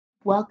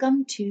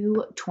Welcome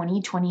to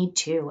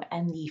 2022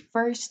 and the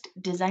first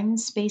Design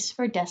Space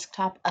for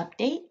Desktop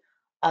update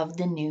of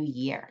the new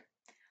year.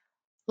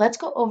 Let's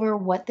go over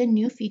what the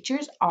new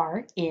features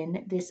are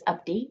in this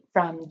update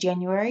from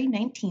January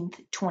 19th,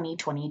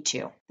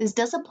 2022. This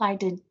does apply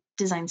to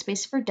Design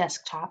Space for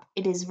Desktop.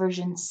 It is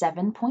version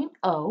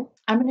 7.0.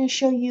 I'm going to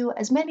show you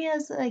as many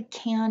as I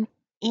can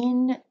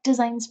in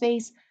Design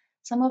Space.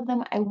 Some of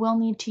them I will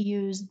need to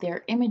use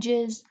their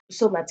images,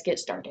 so let's get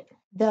started.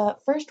 The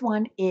first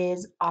one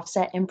is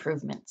Offset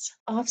improvements.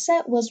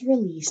 Offset was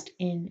released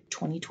in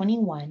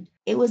 2021.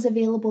 It was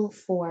available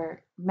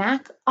for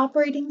Mac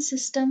operating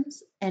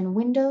systems and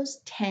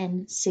Windows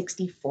 10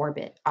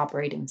 64-bit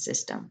operating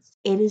systems.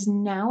 It is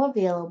now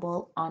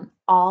available on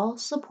all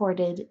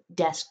supported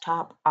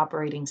desktop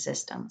operating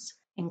systems,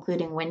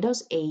 including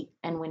Windows 8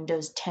 and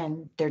Windows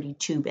 10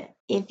 32-bit.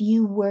 If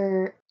you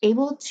were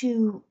able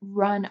to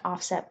run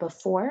Offset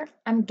before,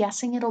 I'm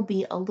guessing it'll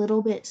be a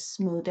little bit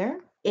smoother.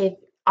 If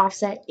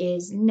Offset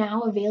is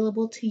now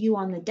available to you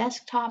on the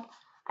desktop,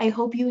 I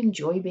hope you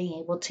enjoy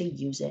being able to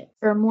use it.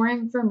 For more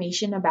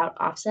information about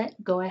Offset,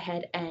 go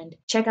ahead and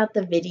check out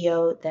the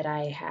video that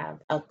I have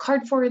a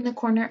card for in the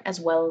corner,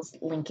 as well as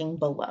linking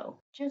below.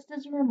 Just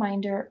as a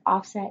reminder,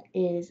 Offset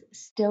is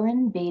still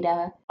in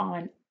beta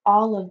on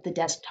all of the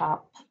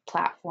desktop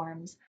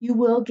platforms. You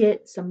will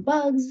get some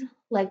bugs,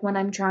 like when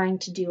I'm trying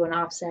to do an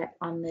offset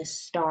on this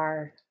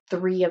star,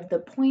 3 of the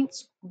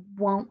points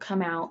won't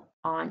come out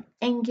on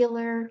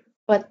Angular,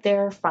 but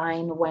they're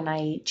fine when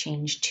I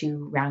change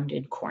to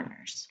rounded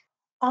corners.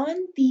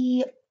 On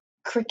the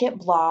Cricut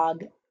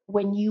blog,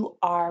 when you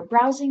are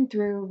browsing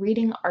through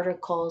reading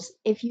articles,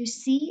 if you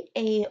see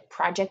a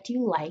project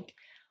you like,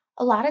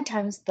 a lot of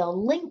times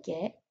they'll link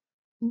it.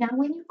 Now,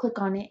 when you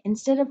click on it,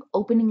 instead of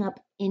opening up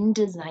in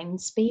Design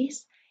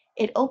Space,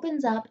 it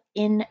opens up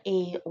in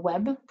a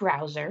web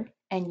browser,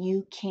 and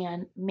you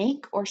can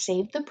make or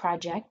save the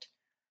project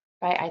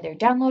by either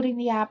downloading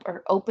the app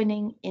or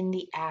opening in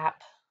the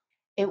app.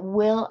 It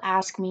will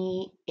ask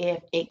me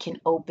if it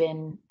can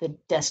open the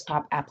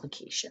desktop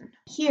application.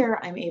 Here,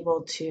 I'm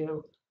able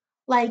to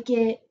like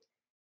it,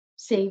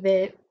 save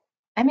it.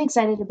 I'm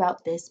excited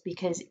about this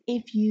because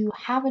if you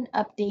have an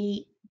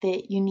update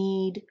that you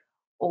need,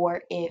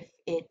 or if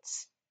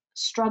it's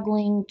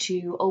struggling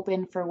to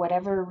open for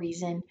whatever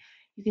reason,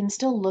 you can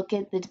still look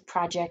at the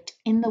project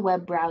in the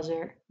web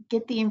browser,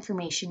 get the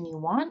information you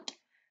want,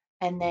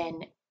 and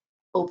then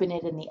open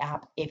it in the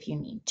app if you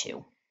need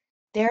to.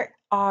 There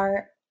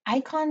are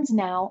icons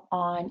now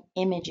on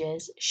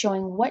images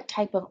showing what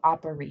type of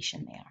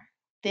operation they are.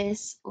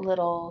 This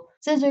little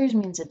scissors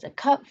means it's a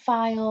cut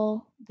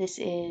file. This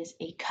is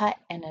a cut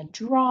and a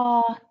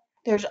draw.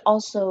 There's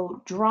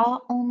also draw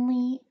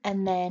only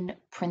and then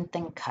print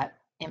and cut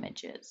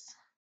images.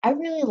 I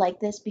really like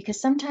this because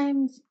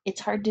sometimes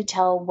it's hard to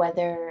tell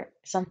whether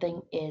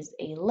something is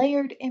a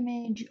layered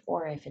image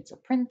or if it's a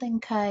print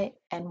and cut,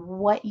 and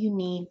what you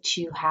need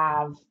to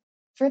have.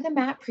 For the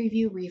Mat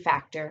Preview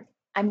Refactor,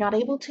 I'm not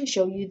able to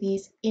show you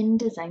these in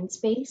Design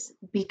Space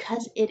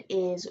because it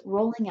is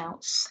rolling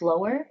out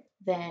slower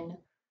than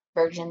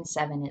version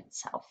 7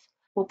 itself.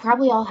 We'll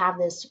probably all have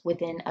this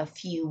within a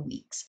few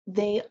weeks.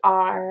 They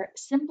are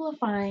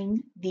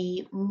simplifying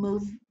the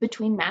move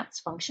between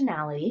mats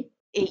functionality.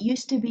 It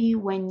used to be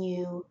when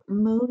you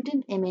moved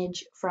an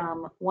image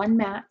from one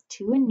mat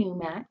to a new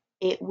mat,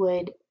 it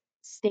would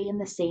stay in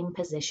the same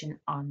position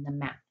on the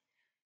mat.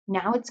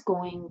 Now it's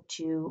going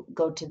to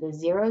go to the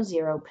 0,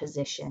 0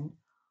 position.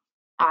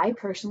 I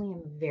personally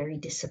am very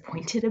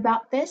disappointed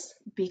about this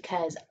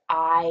because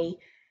I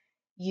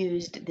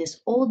used this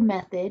old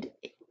method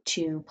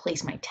to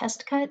place my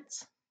test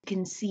cuts. You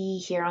can see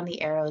here on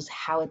the arrows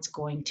how it's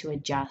going to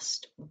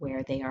adjust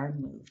where they are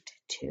moved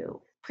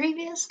to.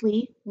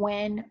 Previously,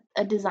 when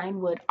a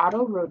design would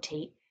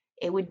auto-rotate,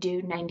 it would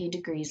do 90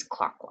 degrees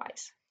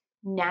clockwise.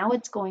 Now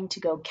it's going to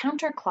go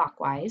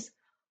counterclockwise,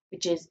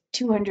 which is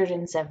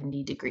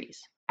 270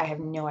 degrees. I have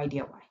no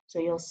idea why. So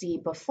you'll see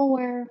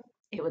before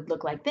it would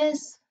look like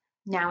this.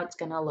 Now it's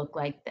going to look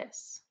like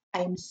this.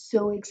 I am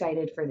so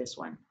excited for this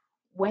one.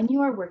 When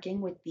you are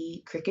working with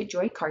the Cricut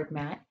Joy Card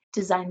Mat,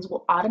 designs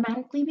will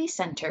automatically be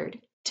centered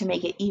to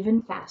make it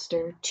even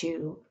faster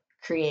to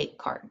create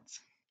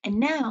cards. And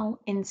now,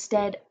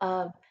 instead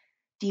of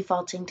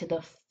defaulting to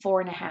the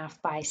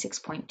 4.5 by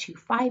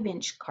 6.25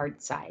 inch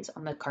card size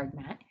on the card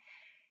mat,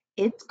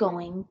 it's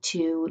going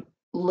to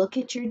look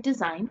at your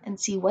design and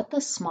see what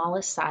the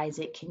smallest size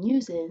it can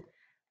use is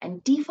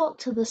and default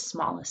to the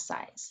smallest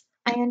size.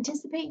 I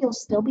anticipate you'll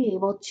still be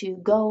able to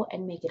go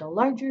and make it a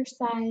larger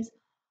size,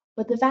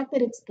 but the fact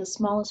that it's the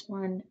smallest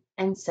one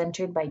and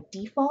centered by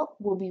default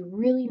will be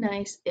really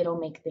nice. It'll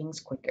make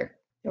things quicker.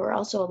 There were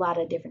also a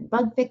lot of different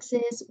bug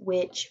fixes,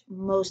 which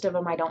most of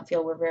them I don't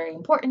feel were very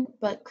important,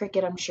 but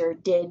Cricut I'm sure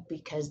did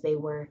because they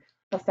were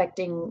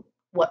affecting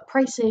what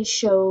prices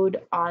showed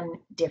on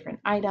different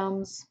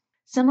items.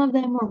 Some of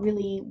them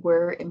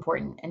were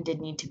important and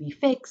did need to be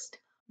fixed,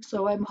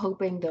 so I'm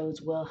hoping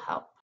those will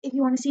help. If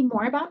you want to see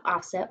more about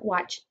Offset,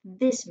 watch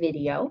this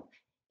video.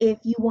 If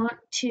you want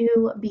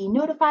to be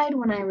notified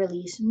when I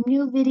release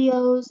new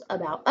videos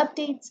about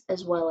updates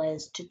as well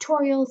as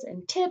tutorials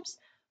and tips,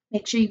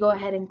 make sure you go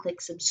ahead and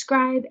click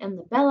subscribe and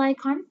the bell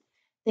icon.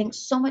 Thanks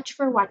so much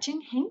for watching,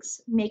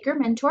 Hanks, Maker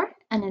Mentor,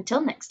 and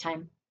until next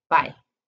time, bye.